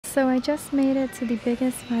So I just made it to the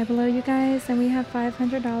biggest Five Below, you guys, and we have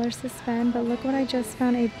 $500 to spend, but look what I just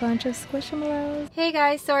found, a bunch of Squishmallows. Hey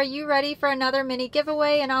guys, so are you ready for another mini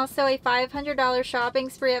giveaway and also a $500 shopping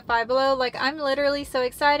spree at Five Below? Like, I'm literally so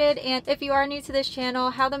excited. And if you are new to this channel,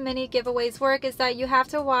 how the mini giveaways work is that you have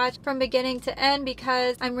to watch from beginning to end,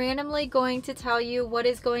 because I'm randomly going to tell you what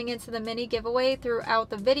is going into the mini giveaway throughout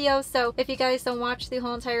the video. So if you guys don't watch the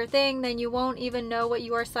whole entire thing, then you won't even know what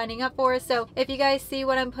you are signing up for. So if you guys see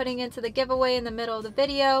what I'm putting into the giveaway in the middle of the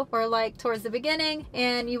video, or like towards the beginning,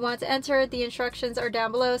 and you want to enter, the instructions are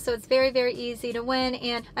down below. So it's very, very easy to win,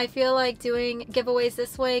 and I feel like doing giveaways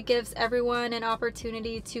this way gives everyone an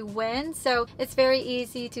opportunity to win. So it's very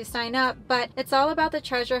easy to sign up, but it's all about the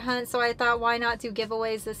treasure hunt. So I thought, why not do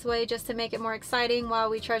giveaways this way, just to make it more exciting while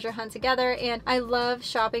we treasure hunt together. And I love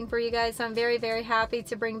shopping for you guys, so I'm very, very happy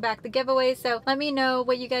to bring back the giveaway. So let me know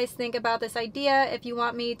what you guys think about this idea. If you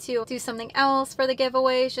want me to do something else for the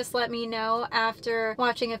giveaways, just let me know after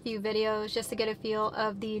watching a few videos, just to get a feel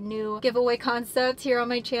of the new giveaway concept here on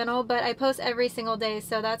my channel. But I post every single day,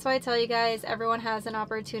 so that's why I tell you guys, everyone has an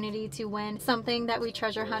opportunity to win something that we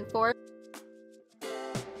treasure hunt for.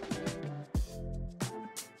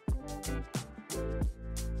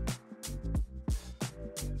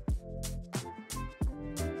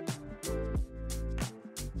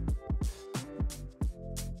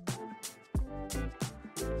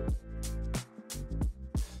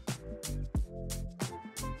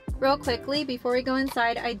 Real quickly, before we go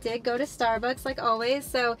inside, I did go to Starbucks like always.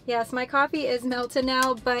 So yes, my coffee is melted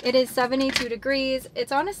now, but it is 72 degrees.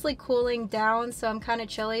 It's honestly cooling down, so I'm kind of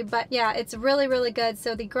chilly, but yeah, it's really, really good.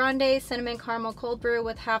 So the Grande Cinnamon Caramel Cold Brew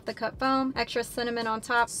with half the cup foam, extra cinnamon on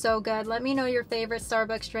top, so good. Let me know your favorite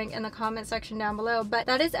Starbucks drink in the comment section down below. But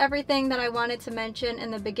that is everything that I wanted to mention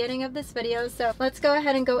in the beginning of this video. So let's go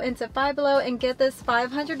ahead and go into Five Below and get this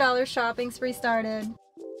 $500 shopping spree started.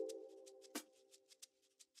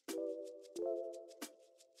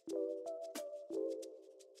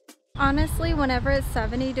 Honestly, whenever it's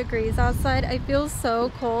 70 degrees outside, I feel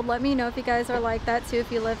so cold. Let me know if you guys are like that too.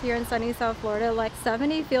 If you live here in sunny South Florida, like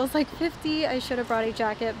 70 feels like 50. I should have brought a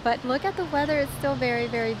jacket, but look at the weather. It's still very,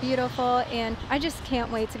 very beautiful, and I just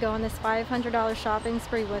can't wait to go on this $500 shopping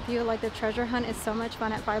spree with you. Like, the treasure hunt is so much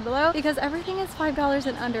fun at Five Below because everything is $5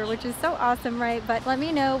 and under, which is so awesome, right? But let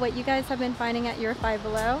me know what you guys have been finding at your Five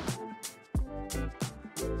Below.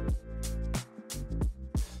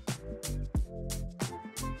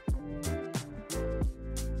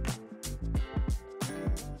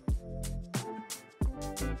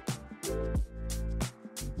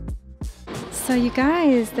 So you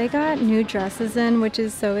guys, they got new dresses in, which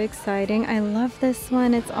is so exciting. I love this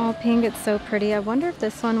one. It's all pink. It's so pretty. I wonder if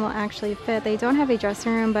this one will actually fit. They don't have a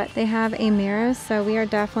dressing room, but they have a mirror. So we are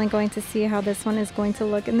definitely going to see how this one is going to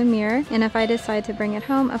look in the mirror. And if I decide to bring it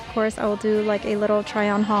home, of course, I will do like a little try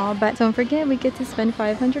on haul. But don't forget, we get to spend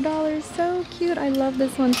 $500. So cute. I love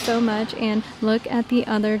this one so much. And look at the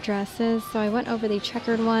other dresses. So I went over the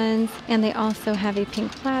checkered ones, and they also have a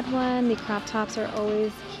pink plaid one. The crop tops are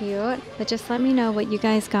always cute. But just let me know what you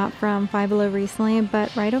guys got from Five Below recently.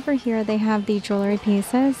 But right over here, they have the jewelry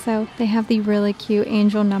pieces. So they have the really cute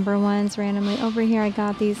angel number ones randomly over here. I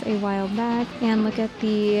got these a while back, and look at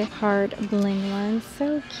the heart bling ones,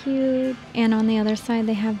 so cute. And on the other side,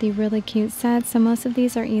 they have the really cute sets. So most of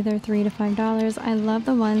these are either $3 to $5. I love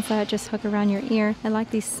the ones that just hook around your ear. I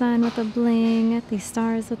like the sun with the bling, the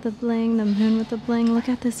stars with the bling, the moon with the bling. Look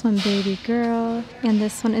at this one, baby girl. And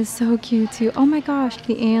this one is so cute too. Oh my gosh,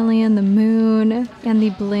 the alien, the moon, and the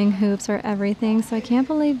bling hoops are everything. So I can't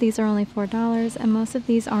believe these are only $4, and most of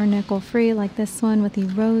these are nickel free, like this one with the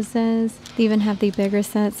roses. They even have the bigger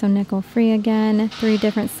set, so nickel free again. 3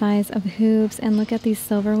 different size of hoops, and look at these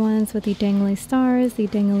silver ones with the dangly stars, the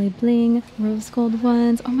dangly bling, rose gold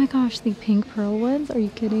ones. Oh my gosh, the pink pearl ones. Are you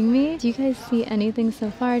kidding me? Do you guys see anything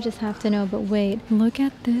so far? Just have to know. But wait, look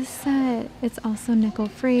at this set. It's also nickel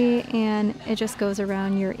free, and it just goes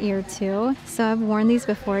around your ear too. So I've worn these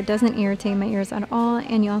before. It doesn't irritate my ears at all.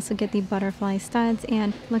 And you also get the butterfly studs,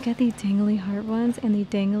 and look at the dangly heart ones and the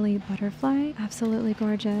dangly butterfly. Absolutely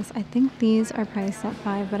gorgeous. I think these are priced at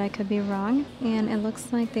 $5, but I could be wrong. And it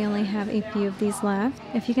looks like they only have a few of these left.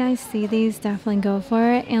 If you guys see these, definitely go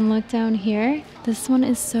for it. And look down here. This one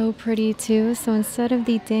is so pretty too. So instead of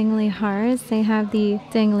the dangly hearts, they have the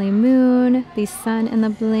dangly moon, the sun, and the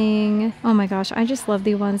bling. Oh my gosh, I just love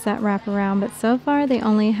the ones that wrap around. But so far, they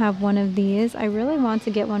only have one of these. I really want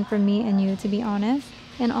to get one for me and you, to be honest.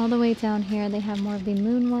 And all the way down here, they have more of the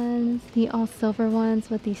moon ones, the all silver ones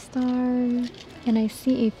with the stars. And I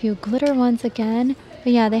see a few glitter ones again.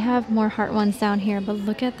 But yeah, they have more heart ones down here. But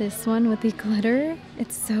look at this one with the glitter.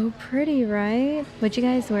 It's so pretty, right? Would you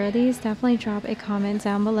guys wear these? Definitely drop a comment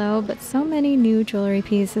down below. But so many new jewelry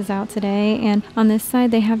pieces out today. And on this side,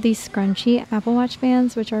 they have these scrunchy Apple Watch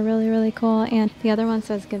bands, which are really, really cool. And the other one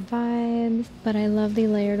says good vibes. But I love the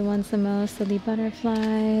layered ones the most. So the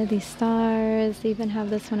butterfly, the stars. They even have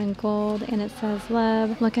this one in gold and it says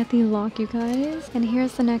love. Look at the lock, you guys. And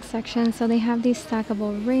here's the next section. So they have these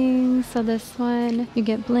stackable rings. So this one, you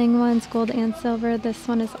get bling ones, gold and silver. This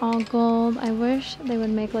one is all gold. I wish they would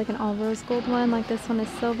make like an all rose gold one. Like this one is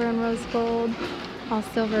silver and rose gold. All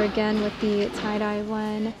silver again with the tie-dye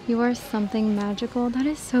one. You are something magical. That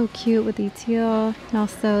is so cute with the teal and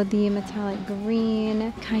also the metallic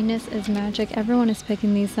green. Kindness is magic. Everyone is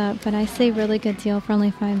picking these up, but I say really good deal for only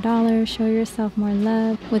 $5. Show yourself more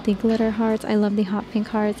love with the glitter hearts. I love the hot pink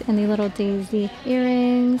hearts and the little daisy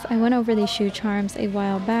earrings. I went over these shoe charms a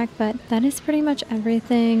while back, but that is pretty much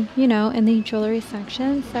everything, you know, in the jewelry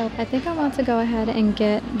section. So I think I want to go ahead and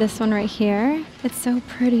get this one right here. It's so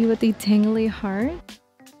pretty with the dangly heart.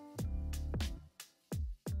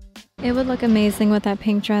 It would look amazing with that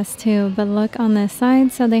pink dress too, but look on this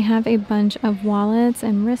side. So they have a bunch of wallets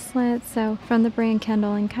and wristlets. So from the brand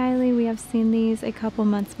Kendall and Kylie, we have seen these a couple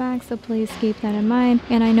months back, so please keep that in mind.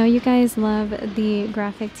 And I know you guys love the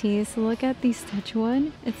graphic tees, so look at the stitch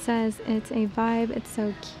one. It says it's a vibe. It's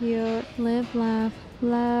so cute. Live, laugh,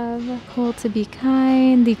 love, cool to be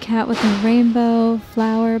kind, the cat with the rainbow,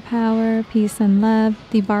 flower power, peace and love.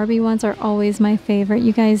 The Barbie ones are always my favorite.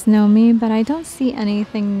 You guys know me, but I don't see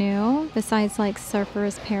anything new besides like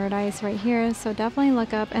Surfer's Paradise right here. So definitely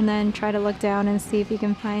look up and then try to look down and see if you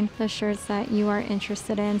can find the shirts that you are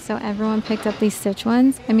interested in. So everyone picked up these stitch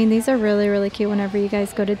ones. I mean, these are really, really cute whenever you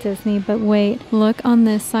guys go to Disney, but wait, look on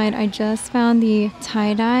this side. I just found the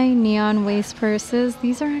tie-dye neon waist purses.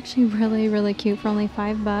 These are actually really, really cute for only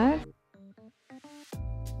 $5.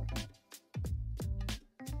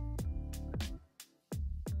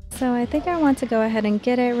 So I think I want to go ahead and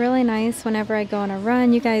get it. Really nice whenever I go on a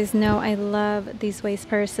run. You guys know I love these waist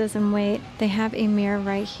purses, and wait, they have a mirror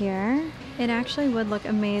right here. It actually would look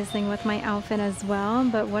amazing with my outfit as well,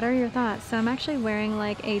 but what are your thoughts? So I'm actually wearing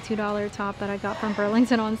like a $2 top that I got from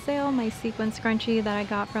Burlington on sale, my sequin scrunchie that I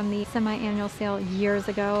got from the semi-annual sale years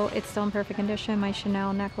ago. It's still in perfect condition, my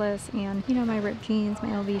Chanel necklace, and you know, my ripped jeans, my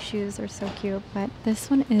LV shoes are so cute, but this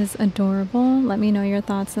one is adorable. Let me know your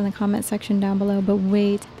thoughts in the comment section down below. But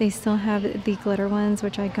wait, they still have the glitter ones,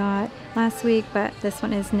 which I got last week, but this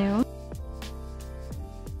one is new.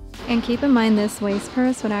 And keep in mind, this waist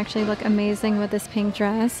purse would actually look amazing with this pink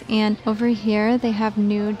dress. And over here they have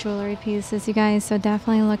new jewelry pieces, you guys, so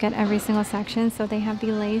definitely look at every single section. So they have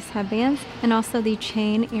the lace headbands and also the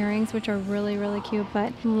chain earrings, which are really, really cute.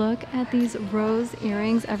 But look at these rose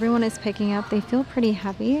earrings. Everyone is picking up. They feel pretty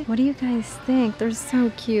heavy. What do you guys think? They're so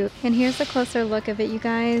cute. And here's a closer look of it, you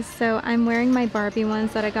guys. So I'm wearing my Barbie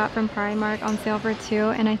ones that I got from Primark on sale for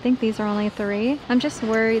 $2, and I think these are only $3. I'm just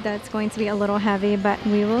worried that it's going to be a little heavy, but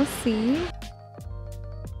we will see.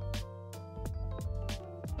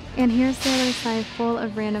 And here's the other side full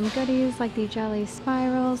of random goodies like the jelly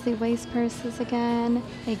spirals, the waist purses again,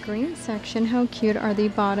 a green section. How cute are the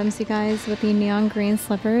bottoms, you guys, with the neon green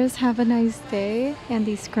slippers. Have a nice day. And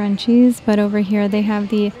the scrunchies, but over here they have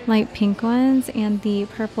the light pink ones and the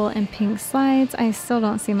purple and pink slides. I still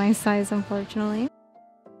don't see my size, unfortunately.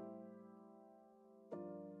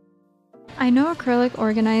 I know acrylic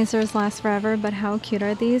organizers last forever, but how cute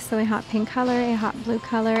are these? So a hot pink color, a hot blue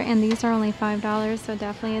color, and these are only $5, so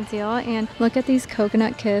definitely a deal. And look at these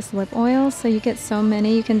Coconut Kiss lip oils. So you get so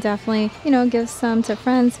many. You can definitely, you know, give some to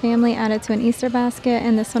friends, family, add it to an Easter basket.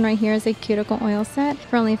 And this one right here is a cuticle oil set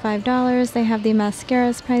for only $5. They have the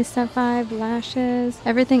mascaras priced at $5, lashes.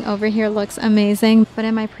 Everything over here looks amazing. But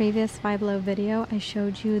in my previous Five Below video, I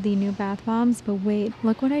showed you the new bath bombs. But wait,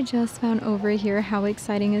 look what I just found over here. How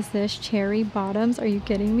exciting is this? Cherry bottoms. Are you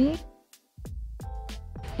kidding me?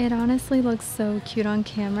 It honestly looks so cute on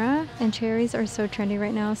camera, and cherries are so trendy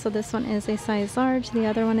right now. So this one is a size large, the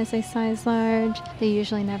other one is a size large. They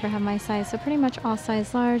usually never have my size, so pretty much all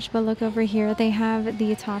size large. But look over here, they have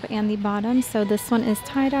the top and the bottom. So this one is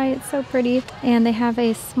tie-dye. It's so pretty, and they have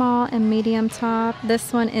a small and medium top.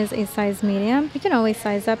 This one is a size medium. You can always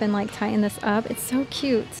size up and like tighten this up. It's so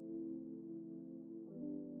cute.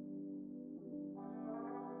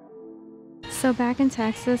 So back in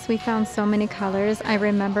Texas, we found so many colors. I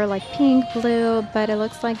remember like pink, blue, but it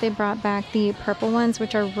looks like they brought back the purple ones,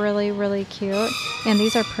 which are really, really cute. And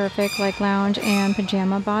these are perfect like lounge and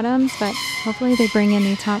pajama bottoms, but hopefully they bring in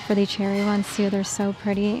the top for the cherry ones too. They're so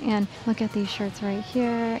pretty. And look at these shirts right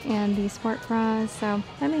here and these sport bras. So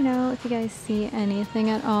let me know if you guys see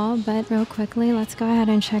anything at all. But real quickly, let's go ahead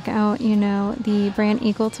and check out, you know, the brand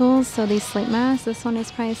Equal Tools. So these sleep masks, this one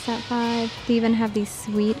is priced at $5. They even have these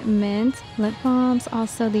sweet mint lip balms,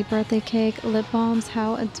 also the birthday cake lip balms.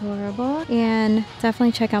 How adorable. And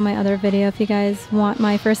definitely check out my other video if you guys want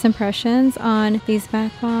my first impressions on these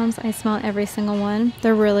bath bombs. I smell every single one.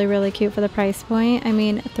 They're really, really cute for the price point. I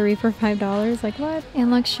mean, 3 for $5, like what?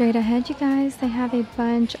 And look straight ahead, you guys, they have a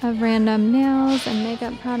bunch of random nails and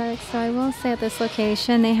makeup products. So I will say at this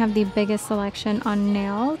location they have the biggest selection on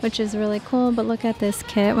nails, which is really cool. But look at this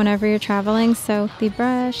kit whenever you're traveling. So the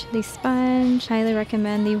brush, the sponge, highly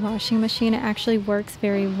recommend the washing machine. It actually works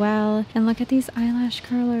very well. And look at these eyelash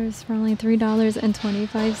curlers for only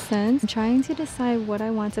 $3.25. I'm trying to decide what I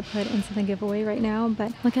want to put into the giveaway right now,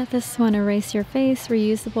 but look at this one, Erase Your Face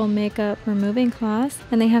reusable makeup removing cloths.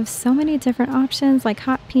 And they have so many different options like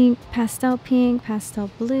hot pink, pastel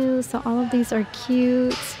blue. So all of these are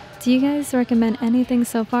cute. Do you guys recommend anything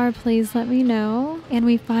so far? Please let me know. And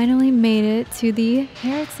we finally made it to the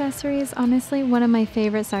hair accessories. Honestly, one of my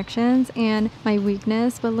favorite sections and my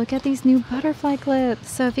weakness, but look at these new butterfly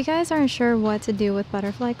clips. So if you guys aren't sure what to do with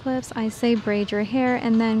butterfly clips, I say braid your hair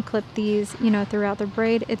and then clip these, you know, throughout the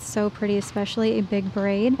braid. It's so pretty, especially a big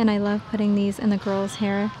braid. And I love putting these in the girls'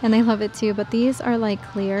 hair and they love it too. But these are like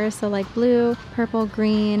clear, so like blue, purple,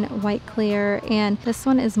 green, white clear, and this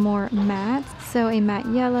one is more matte. So a matte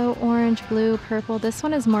yellow, orange, blue, purple. This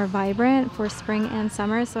one is more vibrant for spring and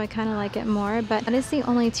summer, so I kind of like it more, but that is the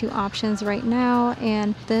only two options right now,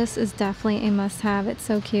 and this is definitely a must-have. It's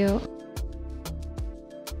so cute.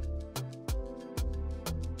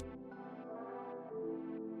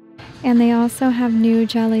 And they also have new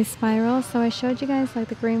jelly spirals. So I showed you guys like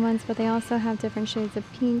the green ones, but they also have different shades of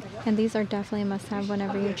pink. And these are definitely a must-have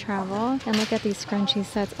whenever you travel. And look at these scrunchie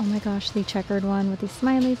sets. Oh my gosh, the checkered one with the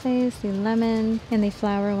smiley face, the lemon, and the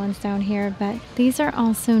flower ones down here. But these are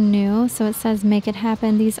also new. So it says make it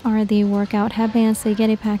happen. These are the workout headbands. So you get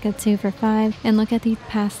a pack of 2 for $5. And look at the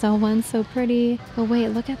pastel ones, so pretty. But wait,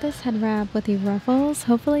 look at this head wrap with the ruffles.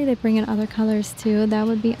 Hopefully they bring in other colors too. That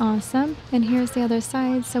would be awesome. And here's the other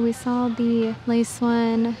side. So we saw the lace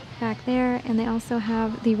one back there, and they also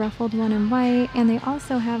have the ruffled one in white, and they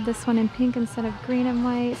also have this one in pink instead of green and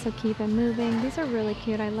white, so keep it moving. These are really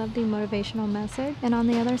cute. I love the motivational message. And on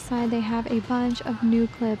the other side they have a bunch of new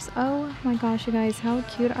clips. Oh my gosh, you guys, how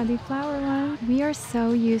cute are the flower ones? We are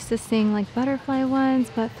so used to seeing like butterfly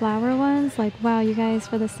ones, but flower ones, like wow, you guys,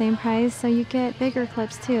 for the same price. So you get bigger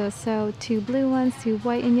clips too. So 2 blue ones, 2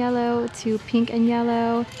 white and yellow, 2 pink and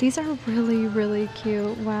yellow. These are really, really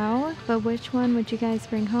cute. Wow. But which one would you guys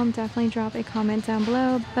bring home? Definitely drop a comment down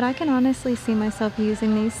below, but I can honestly see myself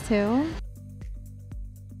using these too.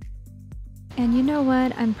 And you know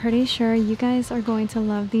what? I'm pretty sure you guys are going to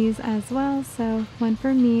love these as well. So one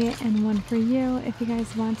for me and one for you. If you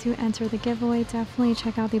guys want to enter the giveaway, definitely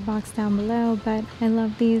check out the box down below. But I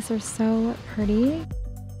love these. They're so pretty.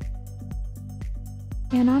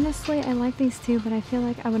 And honestly, I like these too, but I feel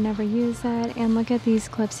like I would never use that. And look at these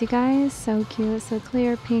clips, you guys. So cute. So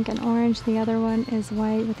clear, pink, and orange. The other one is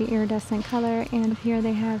white with the iridescent color. And here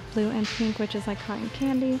they have blue and pink, which is like cotton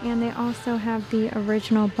candy. And they also have the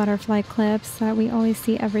original butterfly clips that we always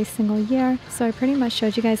see every single year. So I pretty much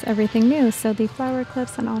showed you guys everything new. So the flower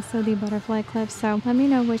clips and also the butterfly clips. So let me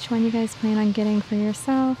know which one you guys plan on getting for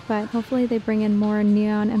yourself. But hopefully they bring in more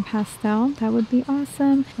neon and pastel. That would be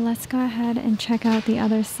awesome. Let's go ahead and check out the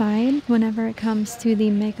other side whenever it comes to the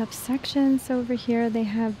makeup section. So over here they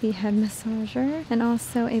have the head massager and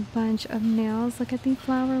also a bunch of nails. Look at the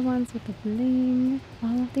flower ones with the bling.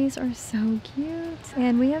 All of these are so cute.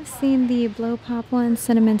 And we have seen the blow pop one,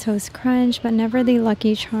 cinnamon toast crunch, but never the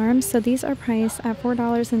Lucky Charms. So these are priced at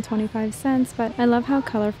 $4.25, but I love how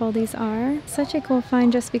colorful these are. Such a cool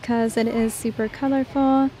find just because it is super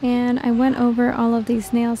colorful. And I went over all of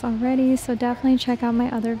these nails already, so definitely check out my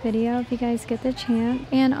other video if you guys get the chance.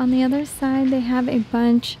 And on the other side they have a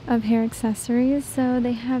bunch of hair accessories. So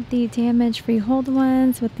they have the damage-free hold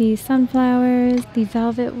ones with the sunflowers, the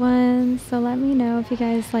velvet ones. So let me know if you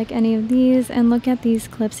guys like any of these. And look at these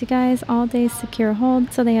clips, you guys. All day secure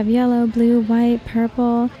hold. So they have yellow, blue, white,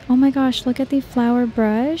 purple. Oh my gosh, look at the flower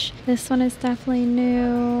brush. This one is definitely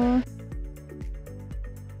new.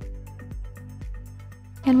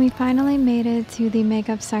 And we finally made it to the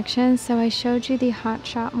makeup section. So I showed you the Hot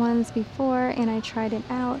Shot ones before and I tried it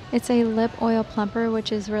out. It's a lip oil plumper,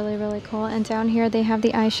 which is really, really cool. And down here they have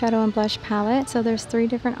the eyeshadow and blush palette. So there's 3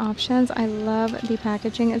 different options. I love the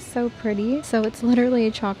packaging. It's so pretty. So it's literally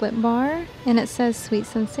a chocolate bar and it says Sweet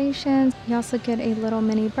Sensations. You also get a little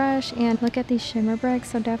mini brush and look at these shimmer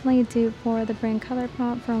bricks. So definitely dupe for the brand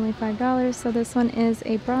ColourPop for only $5. So this one is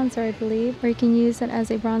a bronzer, I believe, or you can use it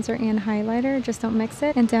as a bronzer and highlighter. Just don't mix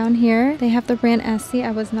it. And down here they have the brand Essie.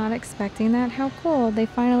 I was not expecting that. How cool. They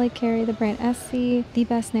finally carry the brand Essie, the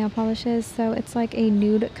best nail polishes. So it's like a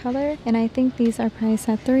nude color and I think these are priced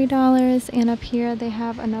at $3. And up here they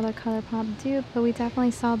have another ColourPop dupe, but we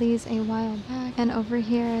definitely saw these a while back. And over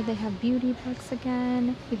here they have beauty books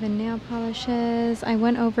again, even nail polishes. I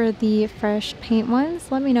went over the fresh paint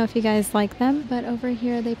ones. Let me know if you guys like them. But over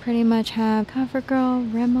here they pretty much have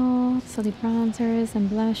CoverGirl, Rimmel, so the bronzers and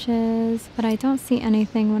blushes, but I don't see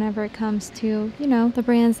anything whenever it comes to, you know, the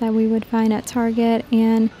brands that we would find at Target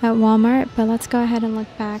and at Walmart. But let's go ahead and look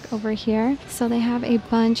back over here. So they have a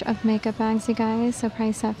bunch of makeup bags, you guys, so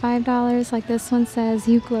priced at $5. Like this one says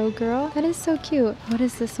You Glow Girl. That is so cute. What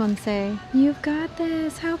does this one say? You've got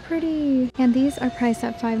this. How pretty. And these are priced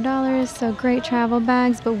at $5, so great travel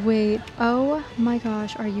bags. But wait, oh my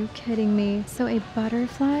gosh, are you kidding me? So a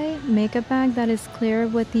butterfly makeup bag that is clear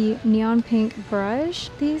with the neon pink brush.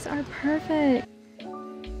 These are perfect.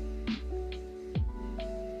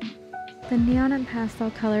 The neon and pastel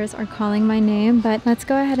colors are calling my name, but let's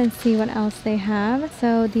go ahead and see what else they have.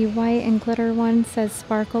 So the white and glitter one says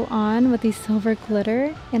Sparkle On with the silver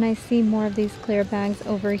glitter, and I see more of these clear bags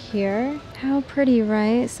over here. How pretty,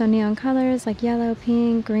 right? So neon colors like yellow,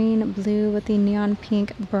 pink, green, blue with the neon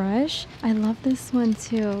pink brush. I love this one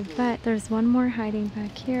too, but there's one more hiding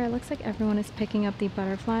back here. It looks like everyone is picking up the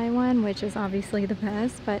butterfly one, which is obviously the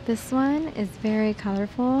best, but this one is very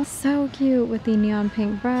colorful. So cute with the neon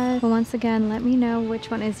pink brush. But once again, let me know which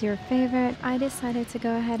one is your favorite. I decided to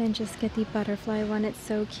go ahead and just get the butterfly one. It's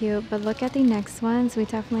so cute, but look at the next ones. We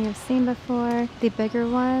definitely have seen before. The bigger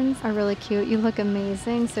ones are really cute. You look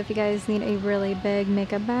amazing. So if you guys need a really big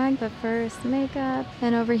makeup bag, but first makeup.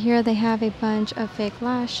 And over here they have a bunch of fake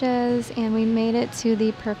lashes, and we made it to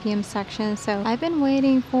the perfume section. So I've been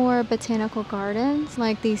waiting for Botanical Gardens,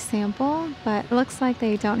 like the sample, but it looks like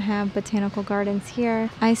they don't have Botanical Gardens here.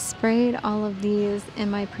 I sprayed all of these in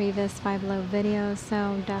my previous Five Below video,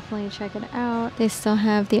 so definitely check it out. They still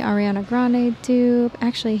have the Ariana Grande dupe.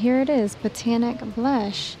 Actually, here it is, Botanic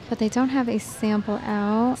Blush, but they don't have a sample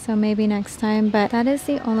out, so maybe next time. But that is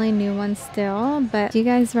the only new one still. But do you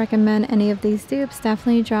guys recommend any of these dupes?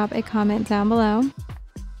 Definitely drop a comment down below.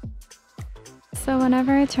 So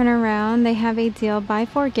whenever I turn around, they have a deal buy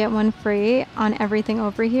 4 get 1 free on everything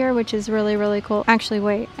over here, which is really, really cool. Actually,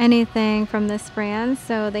 wait, anything from this brand.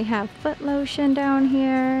 So they have foot lotion down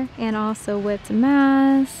here and also whipped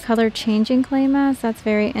mask, color changing clay mask. That's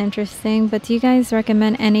very interesting. But do you guys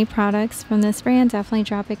recommend any products from this brand? Definitely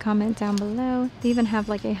drop a comment down below. They even have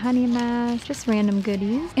like a honey mask, just random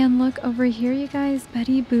goodies. And look over here, you guys,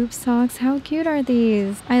 Betty Boop socks. How cute are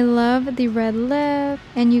these? I love the red lip,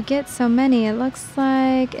 and you get so many. It looks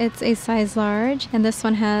like it's a size large, and this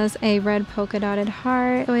one has a red polka dotted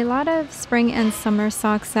heart. So a lot of spring and summer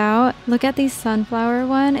socks out. Look at the sunflower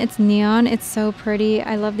one. It's neon. It's so pretty.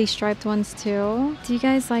 I love these striped ones too. Do you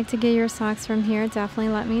guys like to get your socks from here?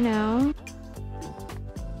 Definitely let me know.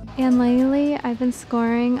 And lately, I've been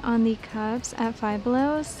scoring on the cups at Five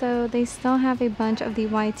Below, so they still have a bunch of the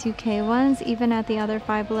Y2K ones, even at the other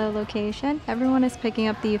Five Below location. Everyone is picking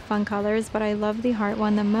up the fun colors, but I love the heart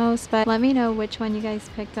one the most. But let me know which one you guys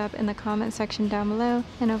picked up in the comment section down below.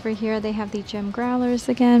 And over here, they have the gym growlers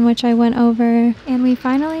again, which I went over. And we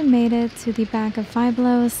finally made it to the back of Five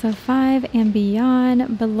Below, so 5 and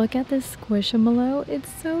beyond. But look at this Squishmallow.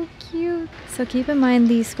 It's so cute. So keep in mind,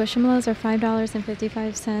 these Squishmallows are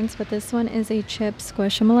 $5.55. But this one is a chip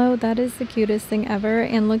Squishmallow. That is the cutest thing ever.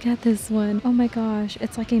 And look at this one. Oh my gosh,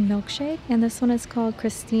 it's like a milkshake. And this one is called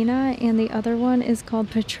Christina, and the other one is called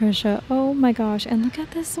Patricia. Oh my gosh, and look at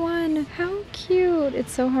this one. How cute.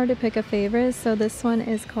 It's so hard to pick a favorite. So this one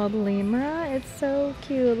is called Limra. It's so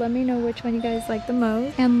cute. Let me know which one you guys like the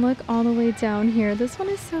most. And look all the way down here. This one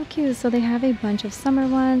is so cute. So they have a bunch of summer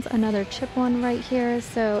ones, another chip one right here.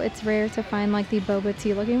 So it's rare to find like the boba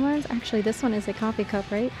tea looking ones. Actually, this one is a coffee cup,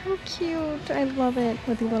 right? How cute. I love it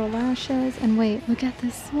with the little lashes. And wait, look at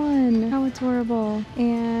this one. How adorable.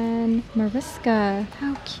 And Mariska.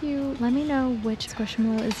 How cute. Let me know which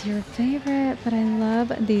Squishmallow is your favorite, but I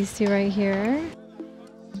love these two right here.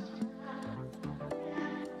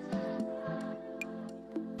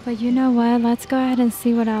 But you know what? Let's go ahead and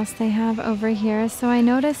see what else they have over here. So I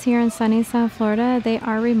noticed here in sunny South Florida, they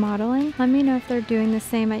are remodeling. Let me know if they're doing the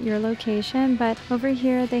same at your location. But over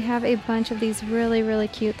here, they have a bunch of these really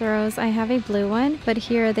cute throws. I have a blue one, but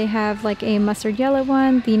here they have like a mustard yellow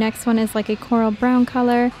one. The next one is like a coral brown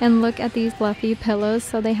color. And look at these fluffy pillows.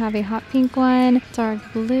 So they have a hot pink one, dark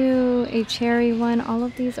blue, a cherry one. All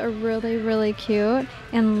of these are really cute.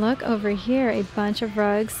 And look over here, a bunch of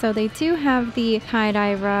rugs. So they do have the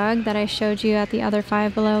tie-dye rug that I showed you at the other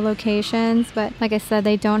Five Below locations, but like I said,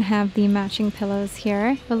 they don't have the matching pillows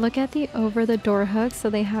here. But look at the over the door hooks. So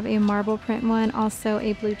they have a marble print one, also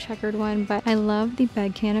a blue checkered one, but I love the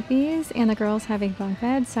bed canopies, and the girls have a bunk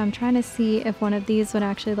bed, so I'm trying to see if one of these would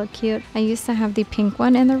actually look cute. I used to have the pink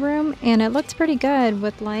one in the room and it looked pretty good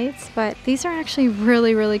with lights, but these are actually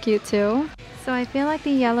really cute too. So I feel like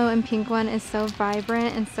the yellow and pink one is so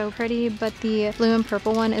vibrant and so pretty, but the blue and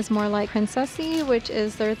purple one is more like princessy, which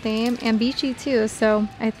is their theme, and beachy too. So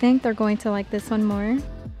I think they're going to like this one more.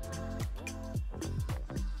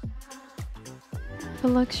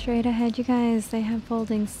 But look straight ahead, you guys. They have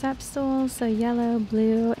folding step stools, so yellow,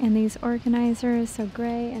 blue, and these organizers, so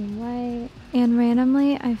gray and white. And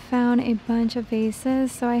randomly, I found a bunch of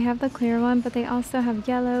vases. So I have the clear one, but they also have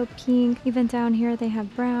yellow, pink. Even down here, they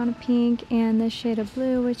have brown, pink, and this shade of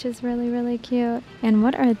blue, which is really cute. And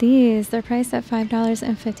what are these? They're priced at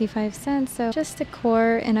 $5.55. So just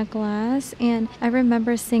decor in a glass. And I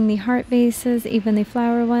remember seeing the heart vases, even the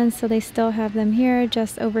flower ones. So they still have them here,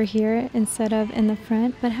 just over here instead of in the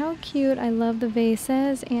front. But how cute. I love the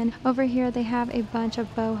vases. And over here, they have a bunch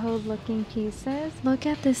of boho looking pieces. Look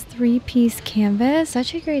at this 3-piece canvas.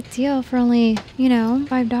 Such a great deal for only, you know,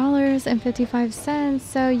 $5.55.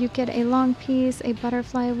 So you get a long piece, a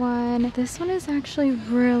butterfly one. This one is actually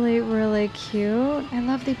really cute. I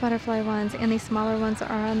love the butterfly ones, and the smaller ones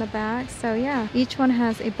are on the back. So yeah, each one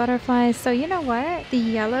has a butterfly. So you know what? The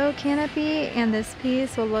yellow canopy and this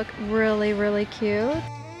piece will look really cute.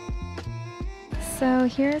 So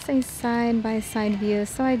here's a side-by-side view.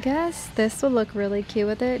 So I guess this will look really cute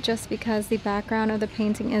with it, just because the background of the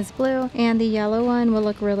painting is blue, and the yellow one will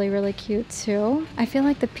look really cute too. I feel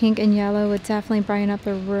like the pink and yellow would definitely brighten up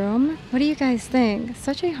the room. What do you guys think?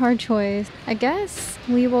 Such a hard choice. I guess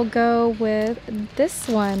we will go with this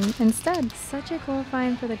one instead. Such a cool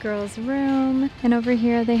find for the girls' room. And over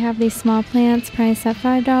here they have these small plants priced at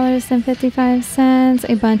 $5.55.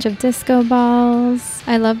 A bunch of disco balls.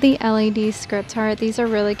 I love the LED script heart. These are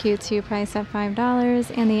really cute too, priced at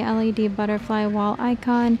 $5. And the LED butterfly wall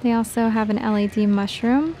icon. They also have an LED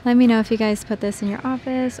mushroom. Let me know if you guys put this in your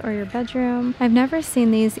office or your bedroom. I've never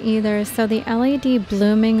seen these either. So the LED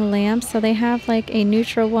blooming lamps, so they have like a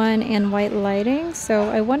neutral one and white lighting. So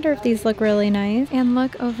I wonder if these look really nice. And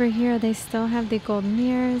look over here, they still have the gold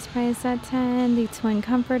mirrors priced at $10. The twin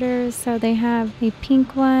comforters, so they have a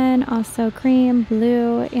pink one, also cream,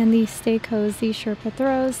 blue, and the Stay Cozy Sherpa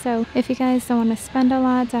throws. So if you guys don't want to spend a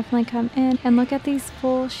lot, definitely come in and look at these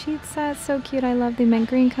full sheet sets. So cute. I love the mint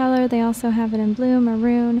green color. They also have it in blue,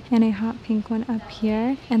 maroon, and a hot pink one up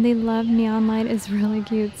here. And the love neon light is really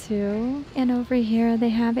cute too. And over here they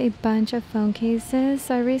have a bunch of phone cases.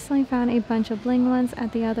 So I recently found a bunch of bling ones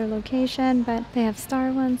at the other location, but they have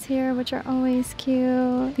star ones here, which are always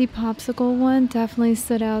cute. The popsicle one definitely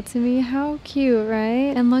stood out to me. How cute,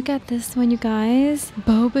 right? And look at this one, you guys.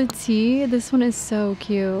 Boba tea. This one is so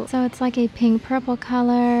cute. So it's like a pink purple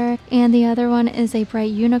color, and the other one is a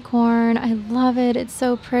bright unicorn. I love it. It's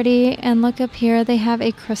so pretty. And look up here, they have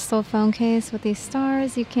a crystal phone case with these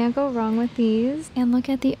stars. You can't go wrong with these. And look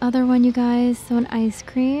at the other one, you guys. So an ice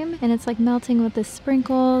cream, and it's like melting with the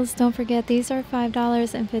sprinkles. Don't forget, these are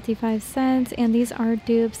 $5.55, and these are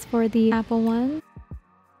dupes for the Apple one.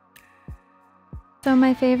 So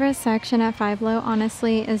my favorite section at Five Below,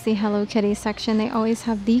 honestly, is the Hello Kitty section. They always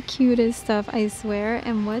have the cutest stuff, I swear.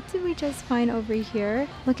 And what did we just find over here?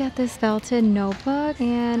 Look at this felted notebook,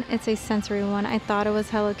 and it's a sensory one. I thought it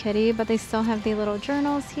was Hello Kitty, but they still have the little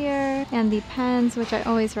journals here and the pens, which I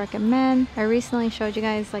always recommend. I recently showed you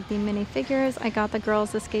guys like the mini figures. I got the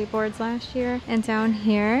girls the skateboards last year. And down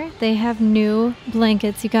here, they have new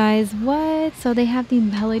blankets, you guys. What? So they have the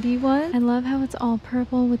Melody one. I love how it's all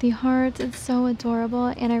purple with the hearts. It's so adorable.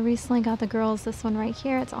 And I recently got the girls this one right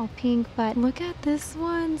here. It's all pink, but look at this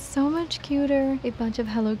one, so much cuter. A bunch of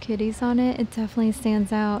Hello Kitties on it. It definitely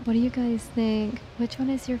stands out. What do you guys think? Which one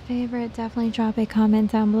is your favorite? Definitely drop a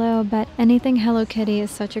comment down below, but anything Hello Kitty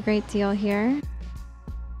is such a great deal here.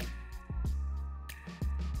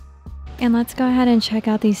 And let's go ahead and check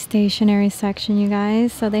out the stationery section, you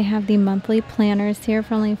guys. So they have the monthly planners here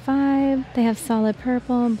for only $5. They have solid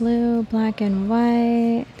purple, blue, black, and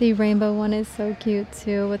white. The rainbow one is so cute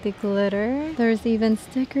too with the glitter. There's even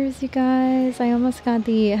stickers, you guys. I almost got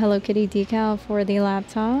the Hello Kitty decal for the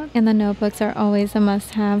laptop. And the notebooks are always a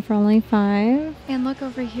must-have for only $5. And look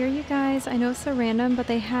over here, you guys. I know it's so random, but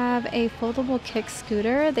they have a foldable kick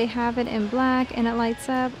scooter. They have it in black and it lights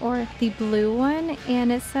up, or the blue one,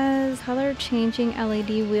 and it says color changing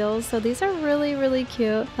LED wheels. So these are really, really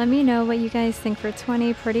cute. Let me know what you guys think for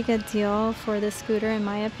 $20. Pretty good deal for the scooter in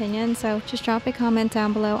my opinion. So just drop a comment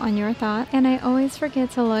down below on your thoughts. And I always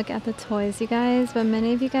forget to look at the toys, you guys, but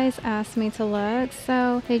many of you guys asked me to look.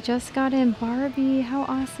 So they just got in Barbie. How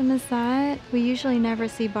awesome is that? We usually never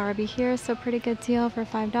see Barbie here, so pretty good deal for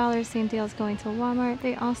 $5. Same deal as going to Walmart.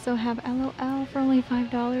 They also have LOL for only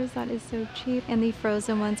 $5. That is so cheap. And the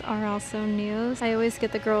Frozen ones are also new. I always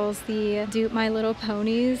get the girls the dupe My Little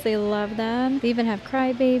Ponies. They love them. They even have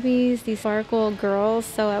Cry Babies, these sparkle girls.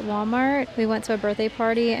 So at Walmart, we went to a birthday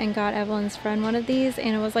party and got Evelyn's friend one of these,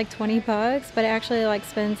 and it was like 20 bucks, but it actually like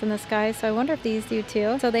spins in the sky. So I wonder if these do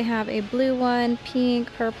too. So they have a blue one,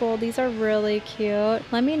 pink, purple. These are really cute.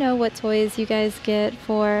 Let me know what toys you guys get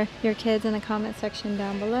for your kids in the comment section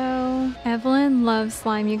down below. Evelyn loves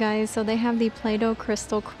slime, you guys. So they have the Play-Doh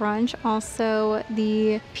Crystal Crunch, also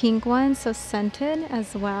the pink one, so scented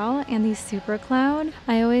as well, and the Super Cloud.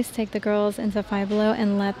 I always take the girls into Five Below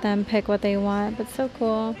and let them pick what they want, but so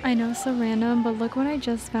cool. I know, so random, but look what I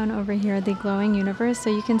just found over here, the glowing universe. So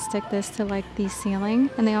you can stick this to like the ceiling,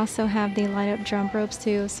 and they also have the light up jump ropes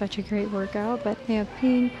too. Such a great workout. But they have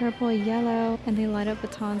pink, purple, yellow, and the light up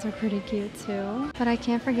batons are pretty cute too. But I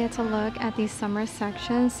can't forget to look at the summer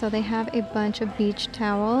section. So they have a bunch of beach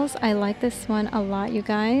towels. I like this one a lot, you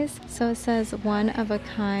guys. So it says one of a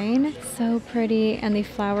kind. So pretty, and the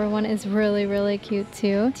flower one is really, really cute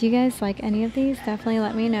too. Do you guys like any of these? Definitely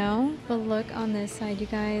let me know. But look on this side, you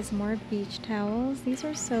guys, more beach towels. These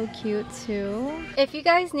are so cute too. If you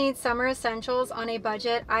guys need summer essentials on a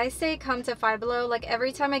budget, I say come to Five Below. Like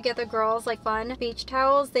every time I get the girls like fun beach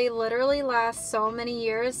towels, they literally last so many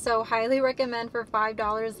years. So highly recommend for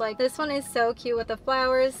 $5. Like this one is so cute with the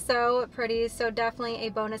flowers, so pretty. So definitely a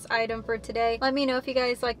bonus item for today. Let me know if you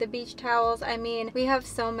guys like the beach towels. I mean, we have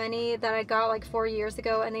so many that I got like 4 years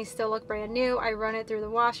ago and they still look brand new. I run it through the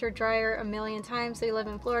washer dryer a million times. So you live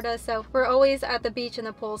in Florida, so we're always at the beach and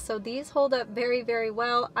the pool. So these hold up very, very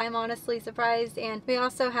well. I'm honestly surprised. And we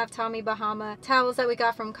also have Tommy Bahama towels that we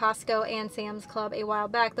got from Costco and Sam's Club a while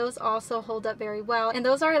back. Those also hold up very well, and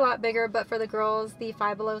those are a lot bigger, but for the girls, the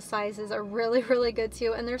Five Below sizes are really, really good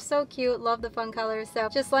too, and they're so cute. Love the fun colors. So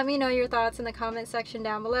just let me know your thoughts in the comment section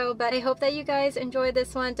down below. But I hope that you guys enjoyed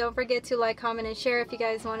this one. Don't forget to like, comment, and share if you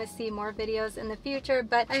guys want to see more videos in the future.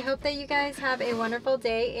 But I hope that you guys have a wonderful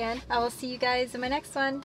day, and I will see you guys in my next one.